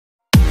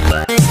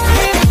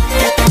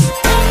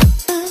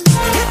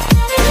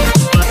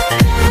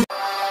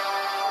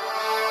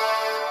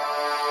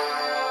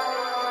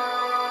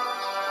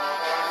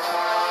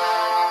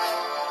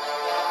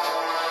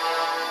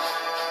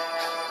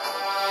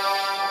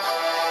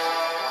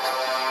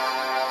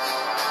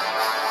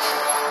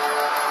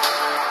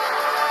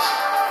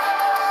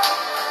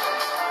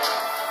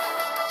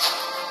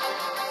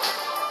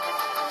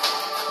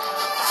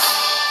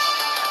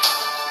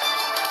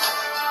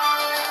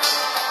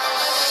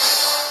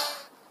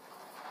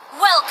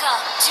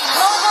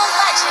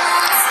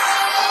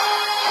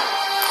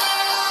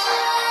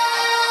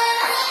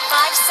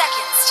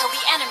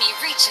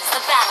Reaches the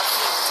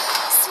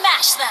battlefield.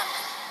 Smash them!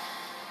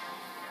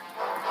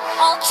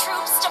 All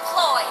troops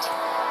deployed.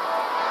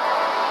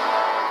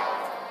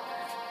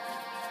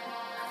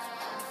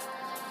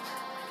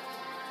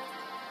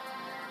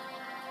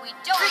 We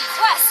don't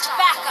request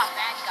backup,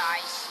 bad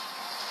guys.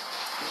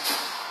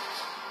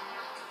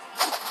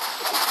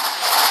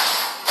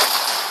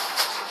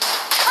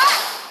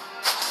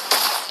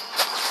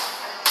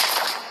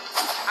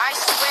 I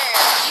swear,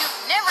 you've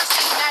never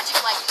seen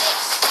magic like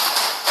this.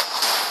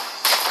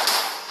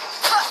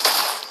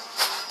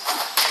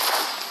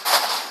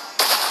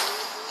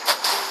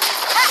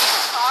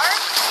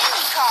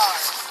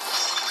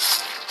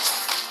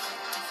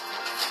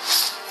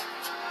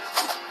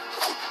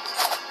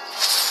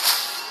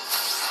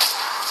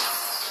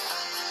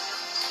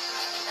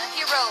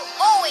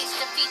 Always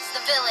defeats the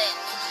villain.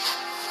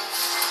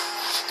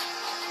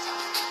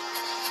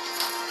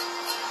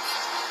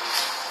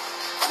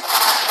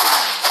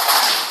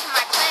 To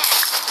my plan.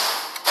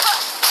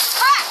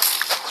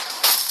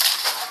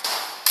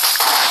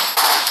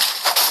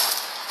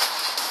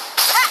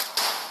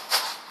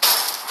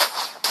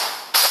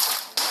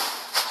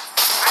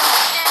 I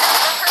will stand up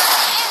for her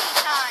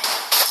anytime.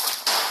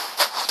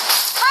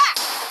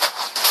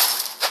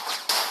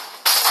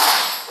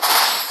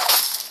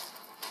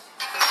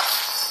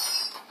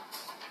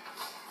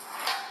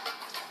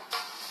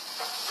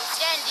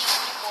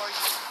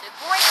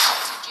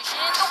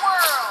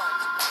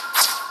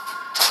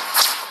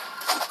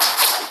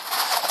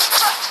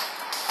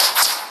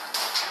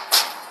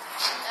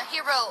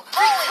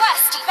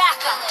 Request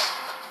backup.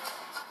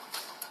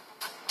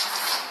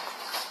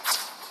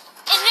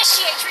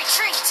 Initiate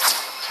retreat.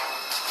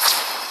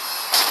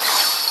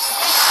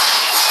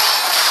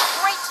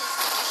 Greatest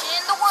magician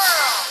in the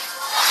world.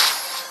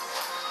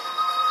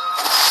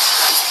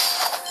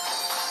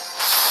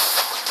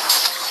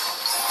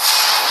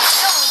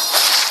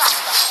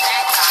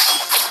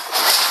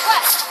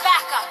 Request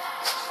backup.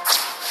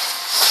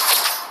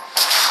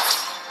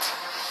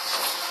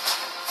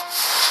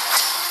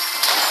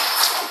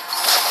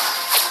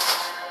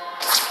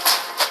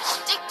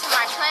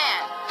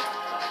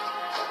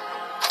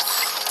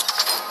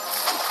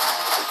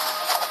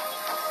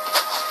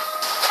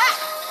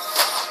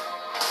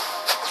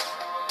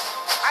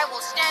 I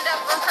will stand up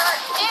for her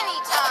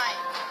anytime.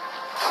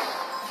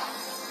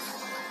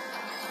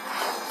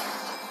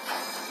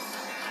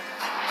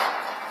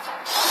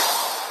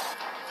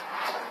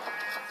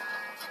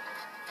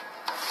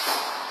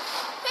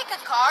 Pick a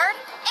card,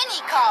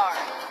 any card.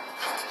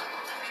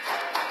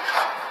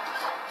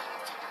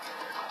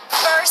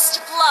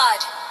 First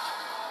blood.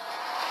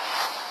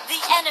 The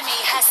enemy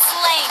has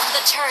slain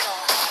the turtle.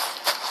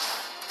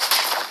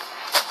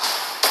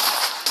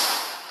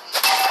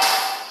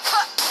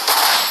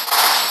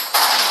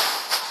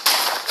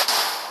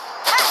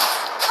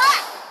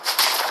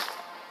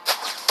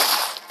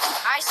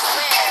 I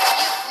swear,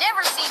 you've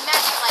never seen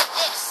magic like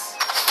this.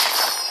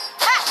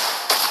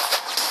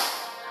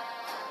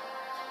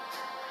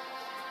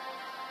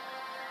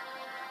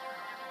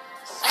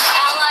 An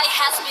ally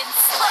has been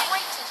slain.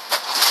 Greatest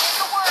magician in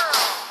the world.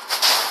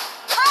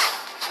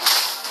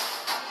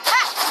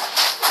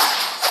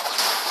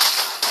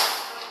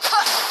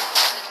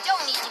 We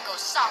don't need to go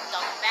soft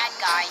on the bad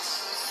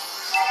guys.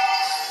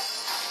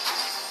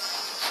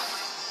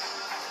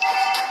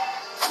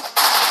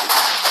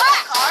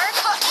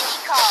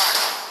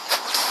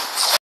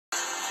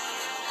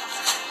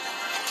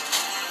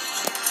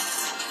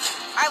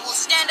 I will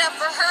stand up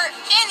for her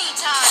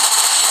anytime.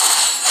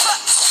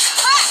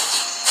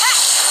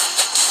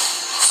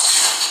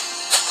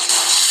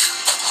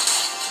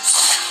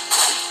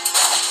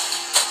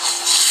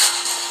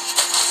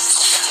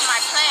 Stick to my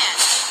plan.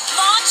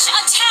 Launch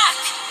attack.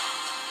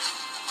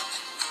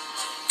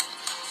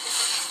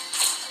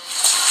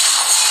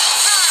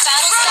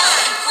 Battle cell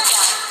in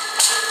cooldown.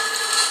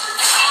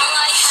 An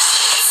ally has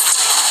been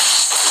slain.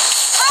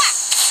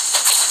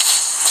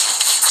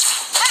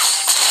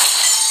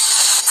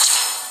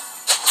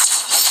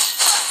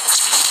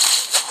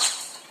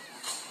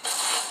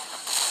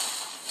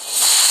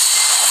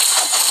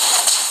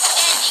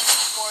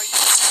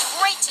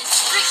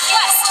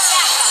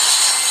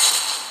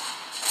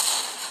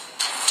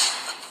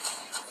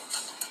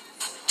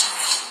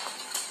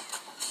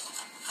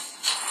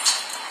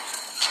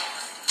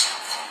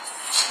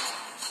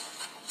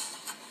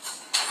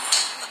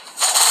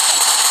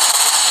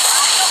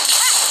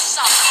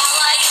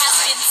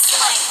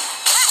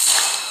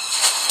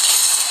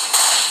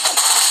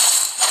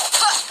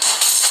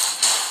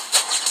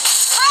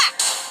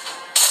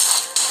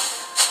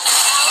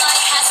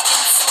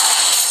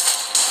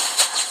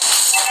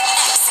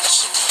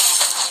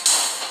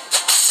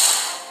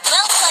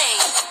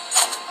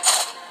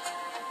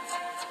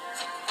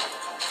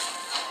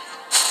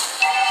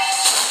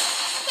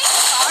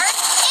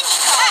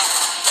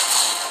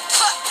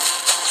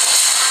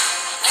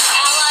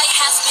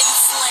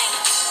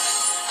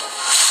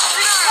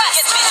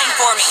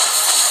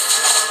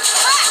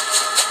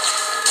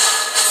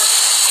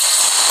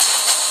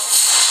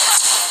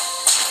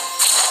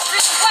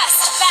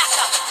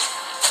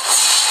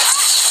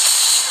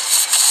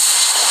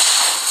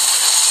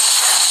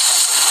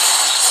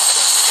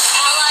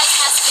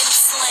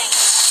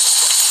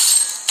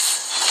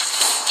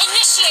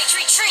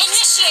 Initiate retreat!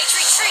 Initiate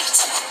retreat!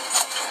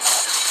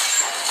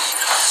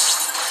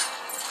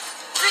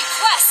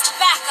 Request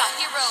backup!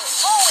 Hero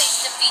always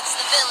defeats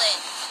the villain.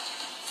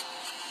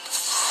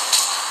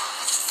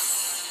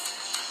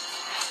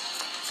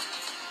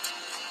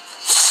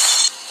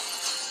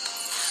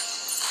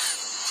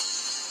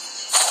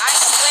 I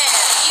swear,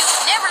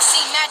 you've never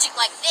seen magic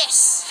like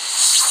this.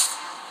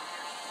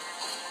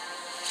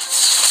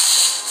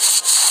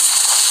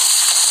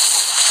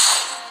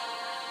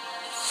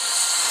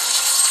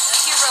 The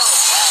hero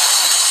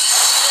always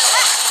defeats the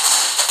villain.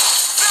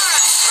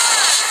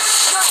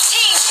 Your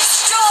team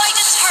destroyed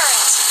a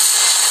turret!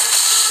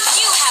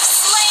 You have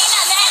slain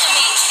an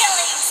enemy!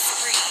 Killing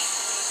spree!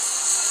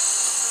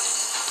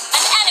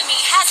 An enemy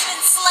has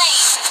been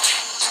slain!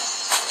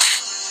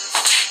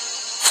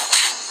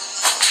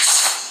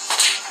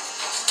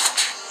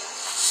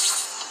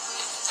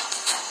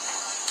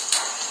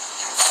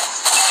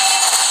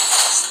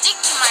 Stick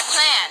to my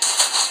plan.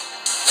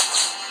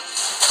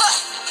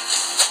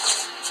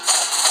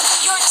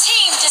 Your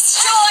team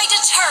destroyed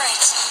a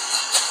turret!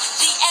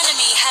 The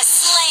enemy has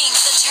slain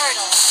the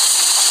turtle!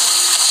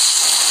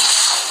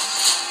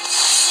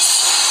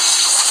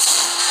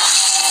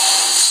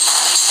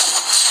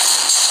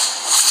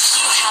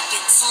 You have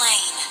been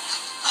slain.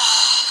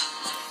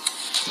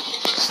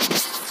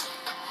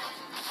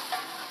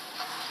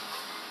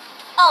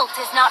 Ult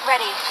is not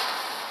ready.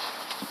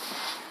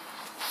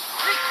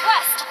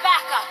 Request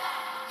backup.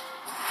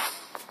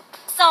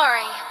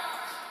 Sorry.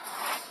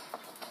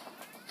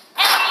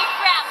 Enemy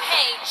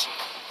rampage.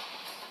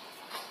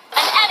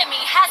 An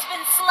enemy has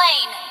been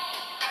slain.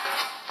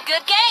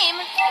 Good game.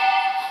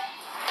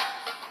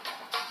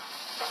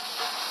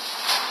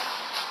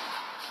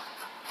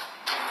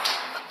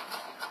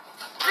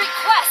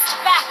 Request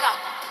backup.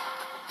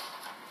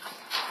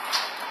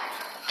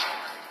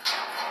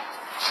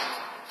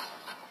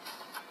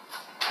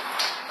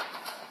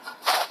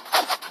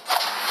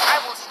 I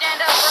will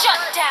stand up for Shut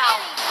her down.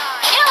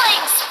 anytime.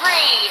 Killing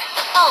spree.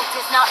 Ult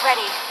is not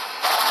ready.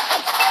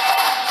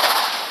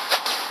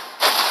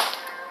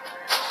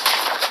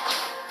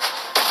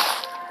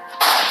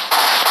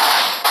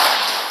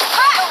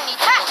 Don't need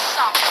to go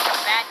soft on the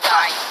bad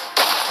guys.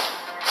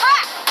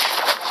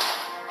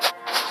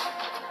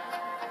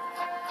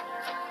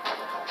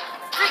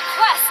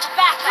 Request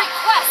backup.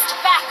 Request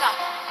backup.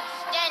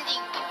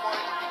 Standing before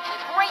you, the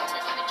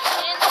greatest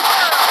magician in the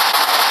world.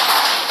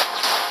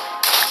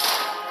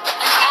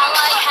 An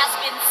ally has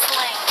been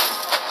slain.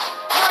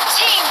 Your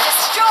team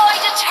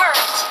destroyed a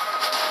turret.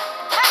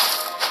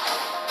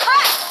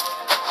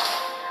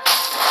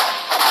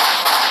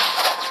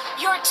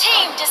 Your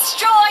team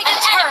destroyed a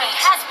turret. Enemy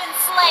has been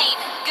slain.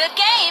 Good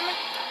game.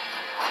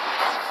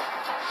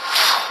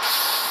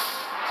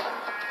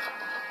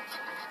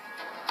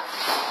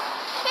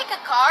 Pick a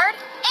card,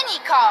 any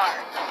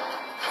card.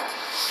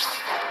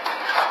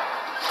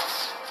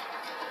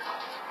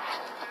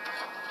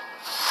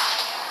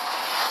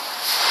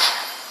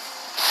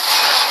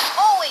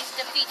 Always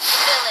defeats the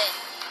villain.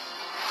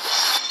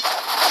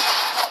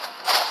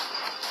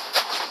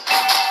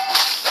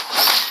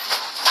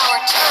 Our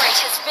turret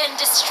has been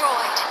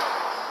destroyed.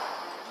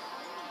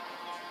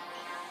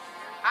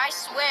 I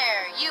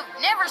swear, you've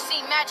never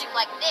seen magic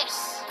like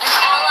this. An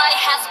ally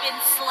has been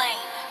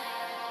slain.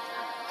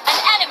 An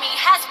enemy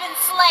has been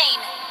slain.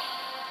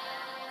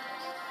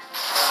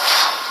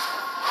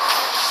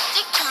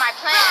 Stick to my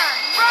plan.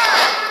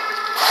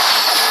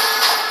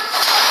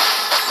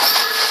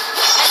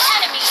 An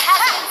enemy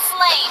has been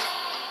slain.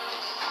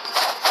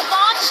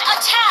 Launch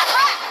attack.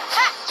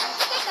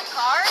 Pick a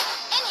card,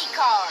 any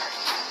card.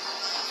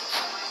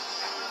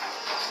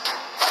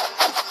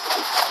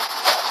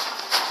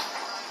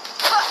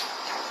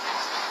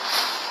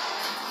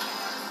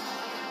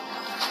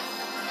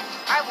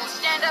 I will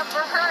stand up for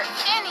her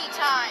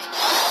anytime.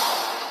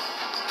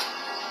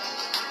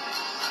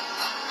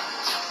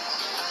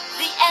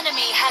 The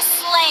enemy has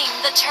slain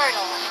the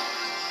turtle.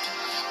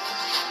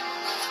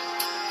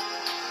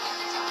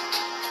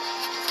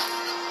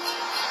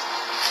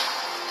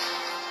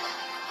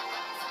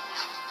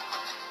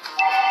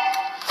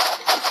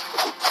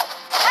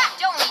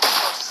 Don't need to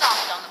go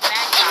soft on the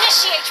bad guys.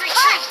 Initiate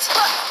retreat.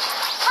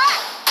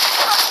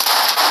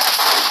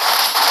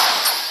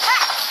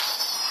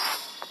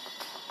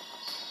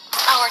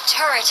 Our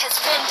turret has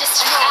been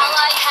destroyed. An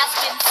ally has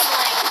been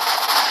slain.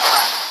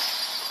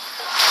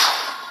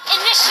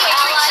 Initiate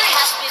retreat. Ally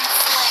has been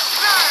slain.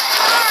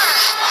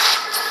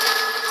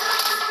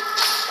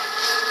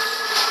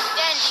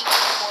 Standing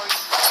before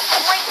you,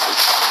 the greatest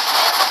magician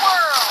in the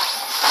world.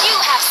 You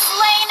have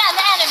slain an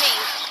enemy.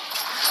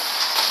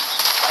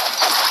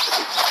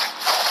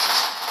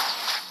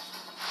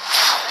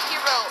 The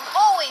hero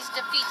always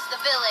defeats the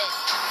villain.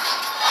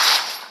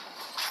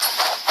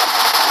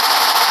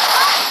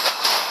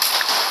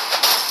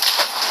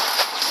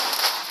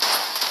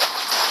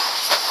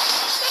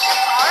 Pick a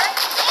card,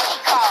 any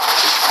card.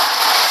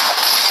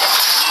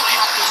 You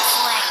have been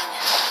slain.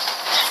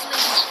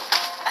 Please,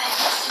 I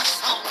miss you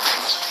so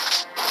much.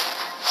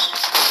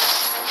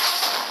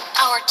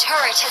 Our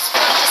turret has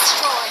been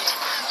destroyed.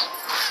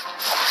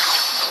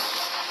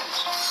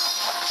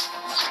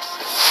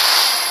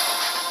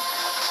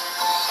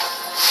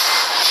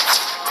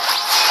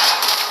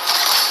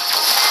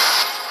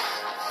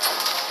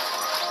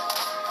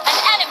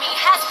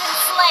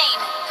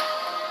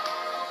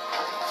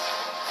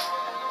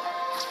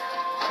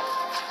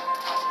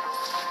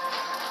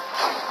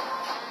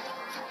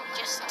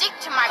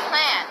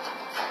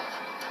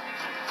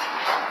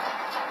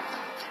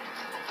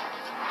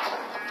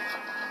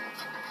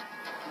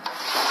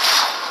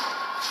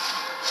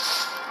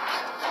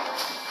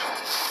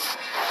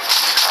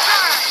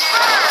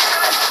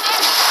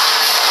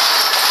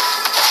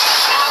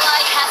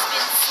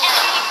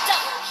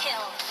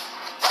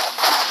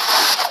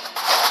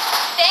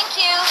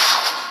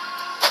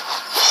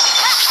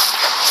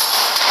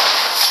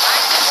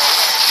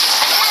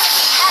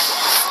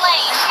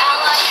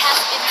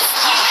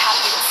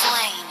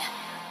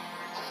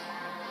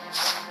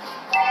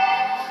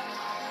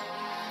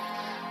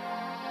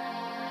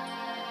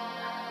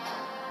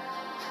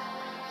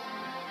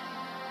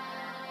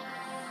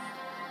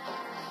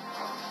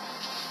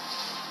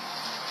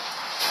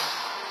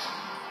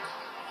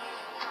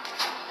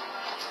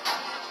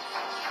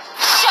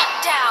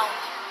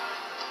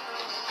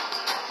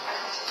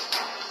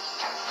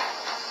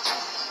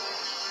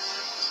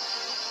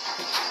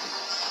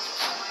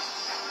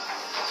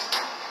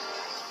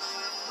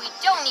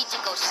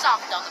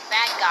 soft on the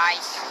bad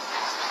guys.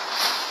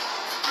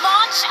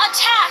 Launch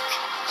attack!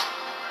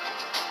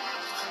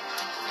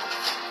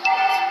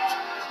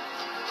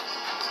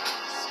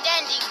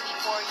 Standing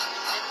before you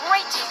is the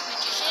greatest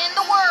magician in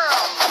the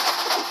world.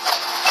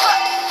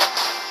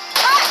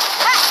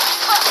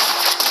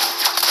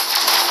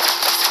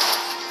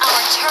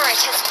 Our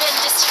turret has been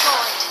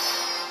destroyed.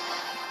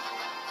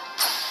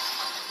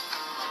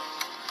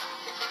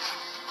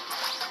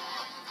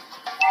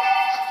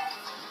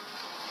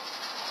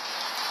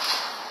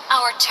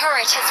 Our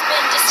turret has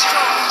been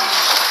destroyed.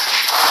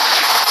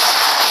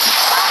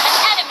 An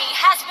enemy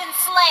has been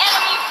slain.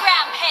 Enemy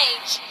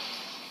rampage.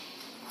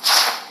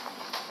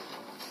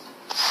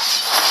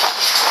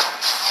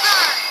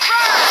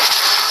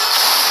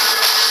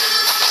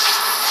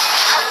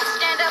 I will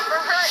stand up for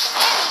her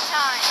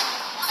anytime.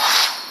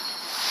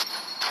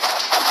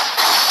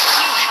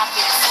 You have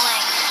been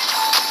slain.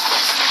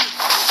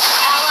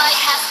 Ally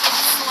has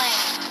been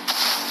slain.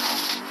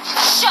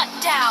 Shut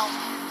down.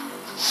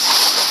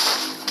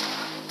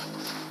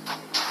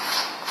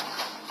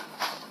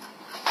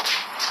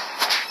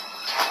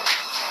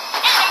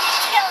 Enemy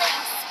killing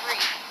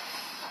spree.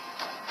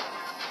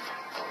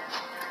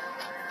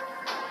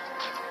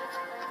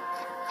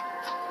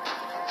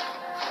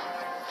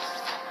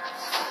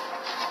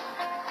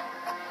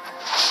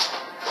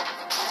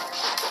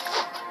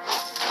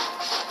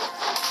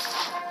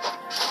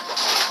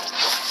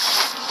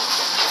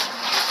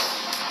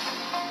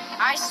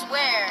 I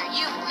swear,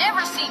 you've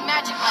never seen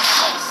magic like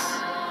this.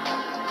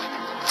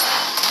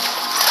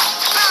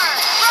 Ha!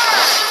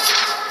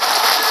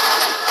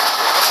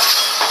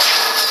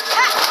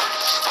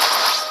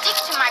 Stick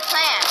to my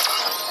plan.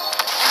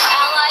 An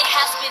ally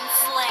has been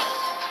slain.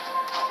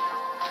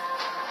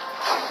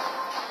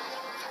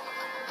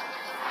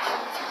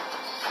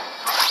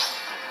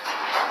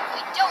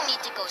 We don't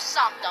need to go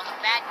soft on the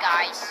bad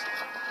guys.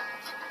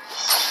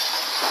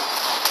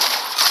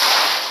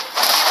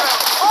 Hero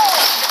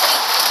always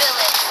defeats the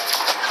villain.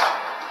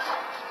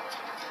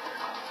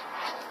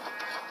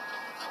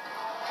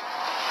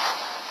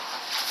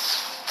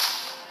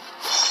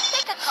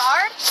 Pick a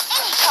card,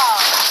 any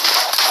card.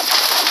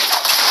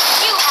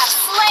 You have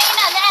slain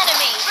an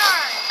enemy.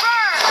 Burn,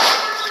 burn.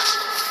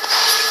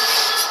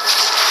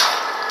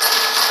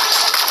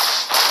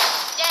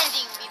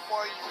 Standing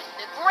before you is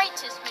the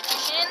greatest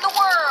magician in the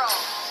world.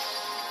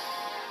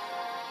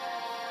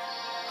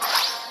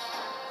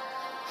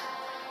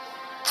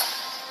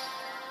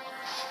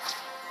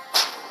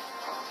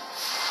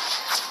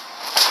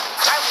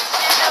 I will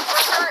stand up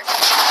for her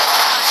anytime.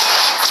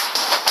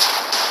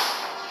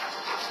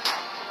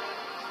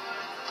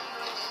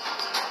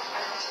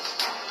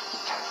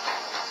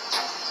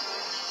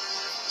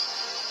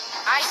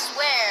 I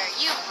swear,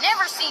 you've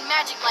never seen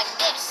magic like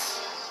this.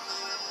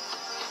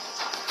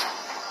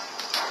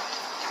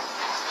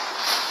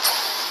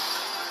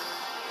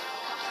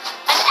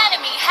 An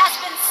enemy has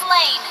been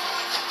slain.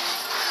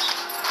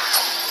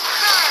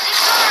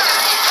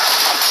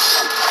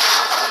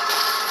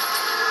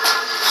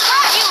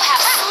 You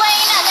have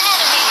slain an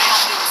enemy.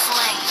 Have been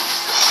slain.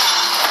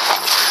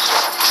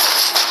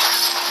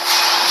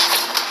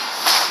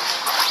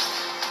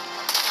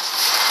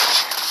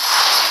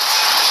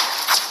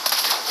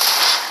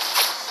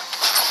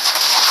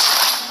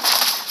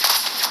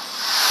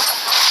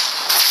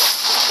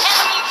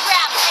 Enemy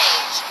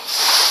rampage.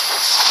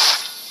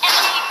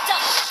 Enemy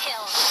double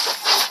kill.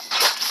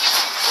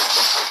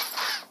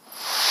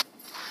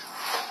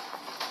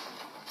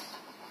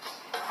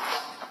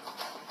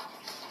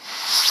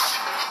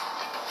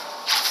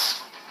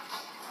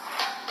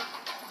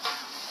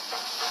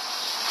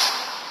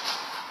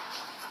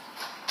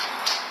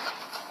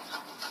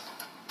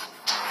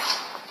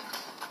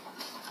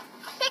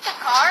 Pick a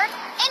card,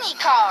 any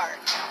card.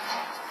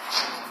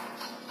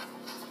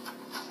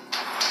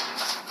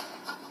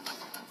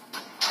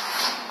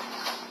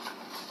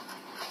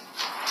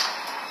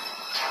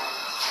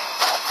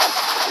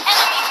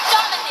 Enemy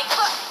dominate.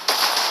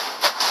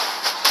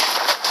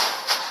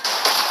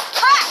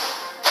 Ha!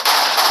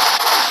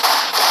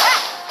 Ha!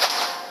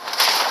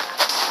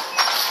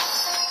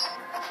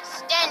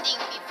 Standing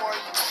before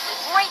you is the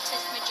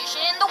greatest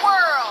magician in the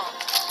world.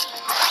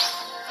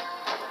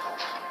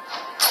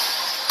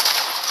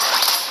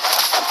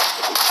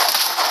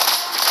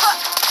 Ha!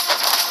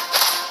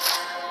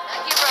 The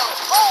hero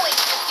always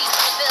defeats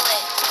the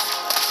villain.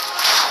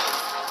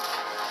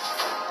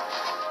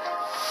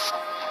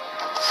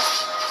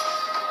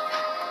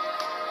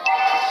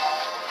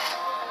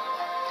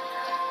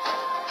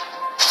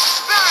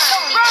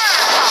 Don't need to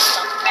be soft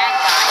on the bad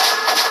guys.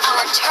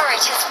 Our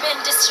turret has been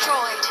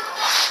destroyed.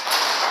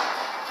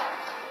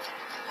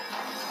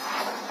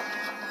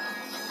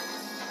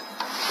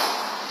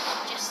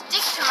 Just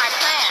stick to my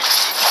plan.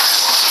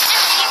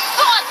 Enemy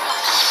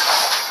bloodlust.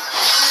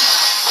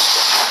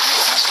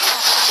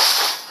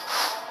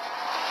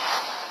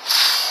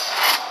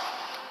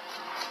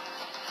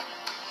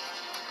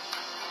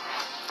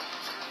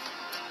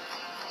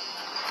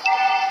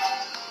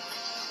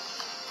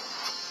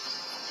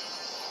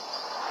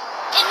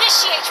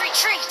 Initiate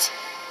retreat.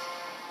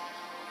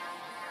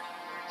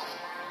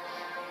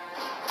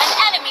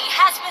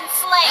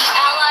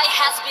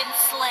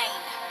 slain.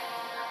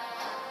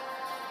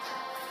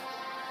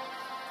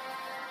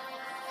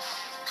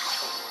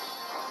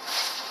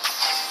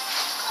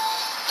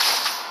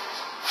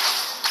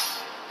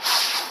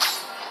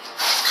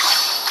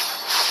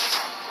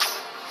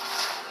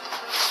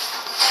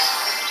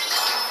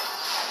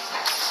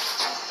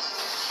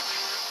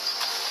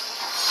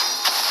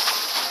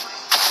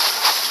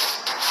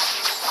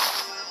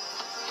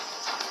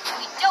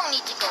 We don't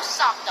need to go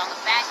soft on the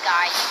bad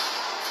guys.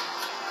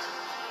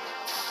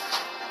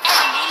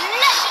 Enemy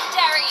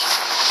legendary!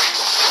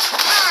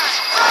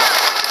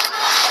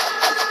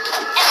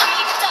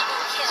 Enemy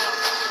double kill.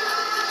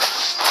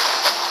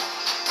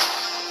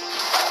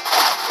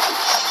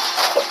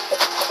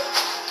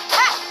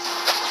 Ha!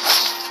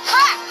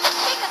 Ha!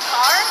 Pick a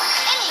card,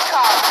 any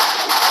card.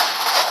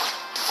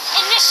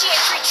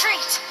 Initiate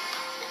retreat.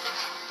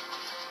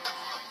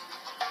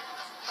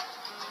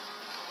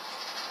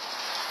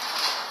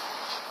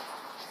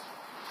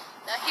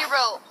 The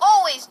hero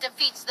always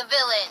defeats the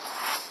villain.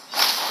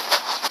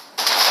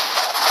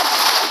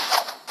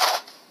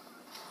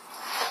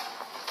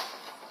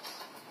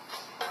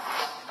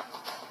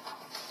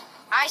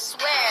 I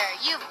swear,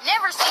 you've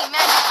never seen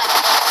magic like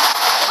this.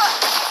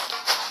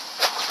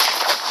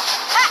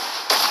 Ha!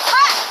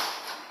 Ha!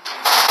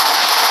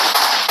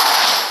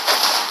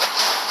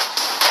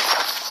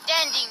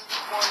 Standing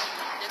before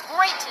you, the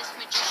greatest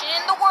magician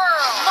in the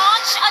world.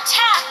 Launch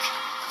attack.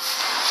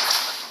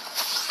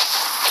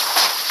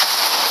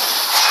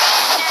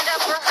 Stand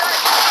up or hurt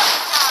every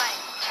time.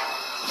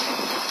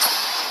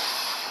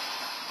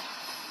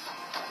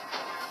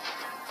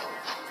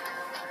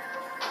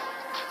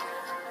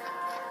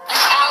 An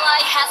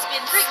ally has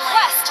been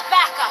request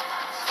backup.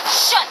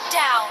 Shut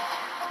down.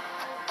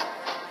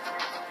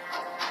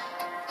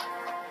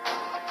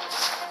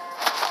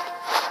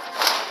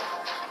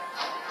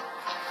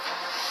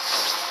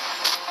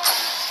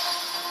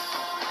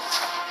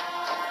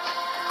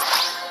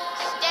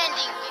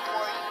 Standing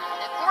before you,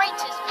 the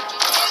greatest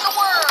magician in the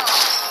world.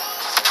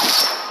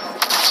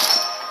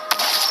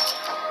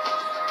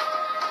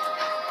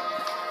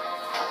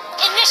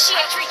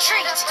 Initiate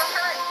retreat. Stand up or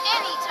hurt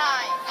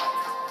anytime.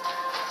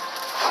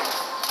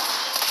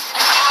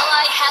 An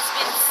ally has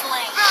been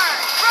slain.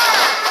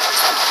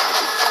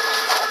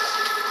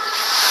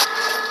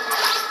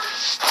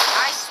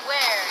 I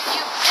swear,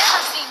 you've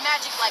never seen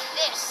magic like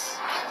this.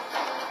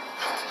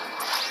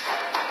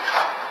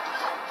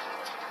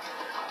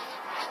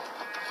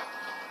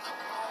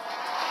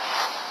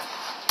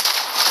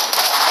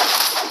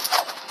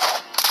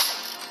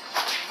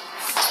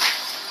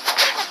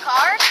 Pick a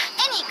card,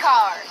 any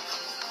card.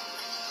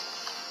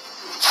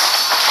 An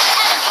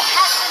enemy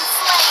has been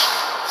slain.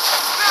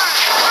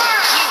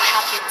 You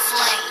have been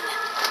slain.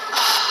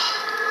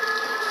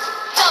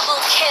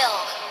 Double kill.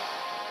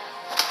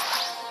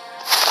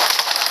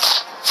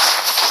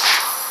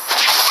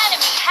 An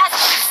enemy has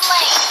been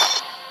slain.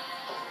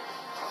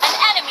 An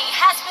enemy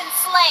has been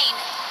slain.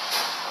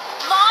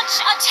 Launch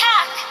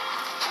attack.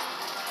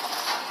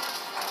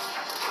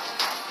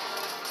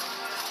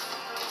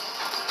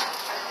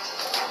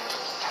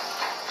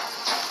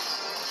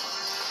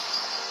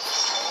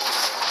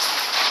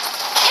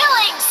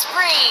 Killing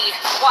spree.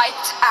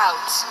 Wiped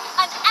out.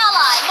 An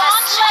ally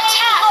has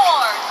slain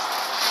Lord.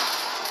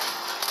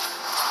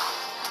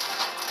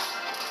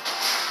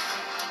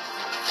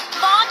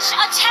 Launch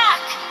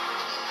attack.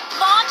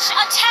 Launch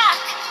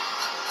attack.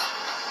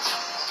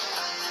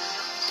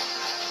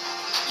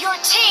 Your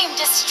team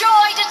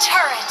destroyed a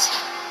turret.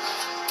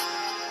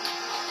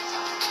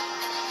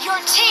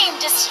 Your team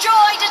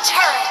destroyed a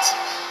turret.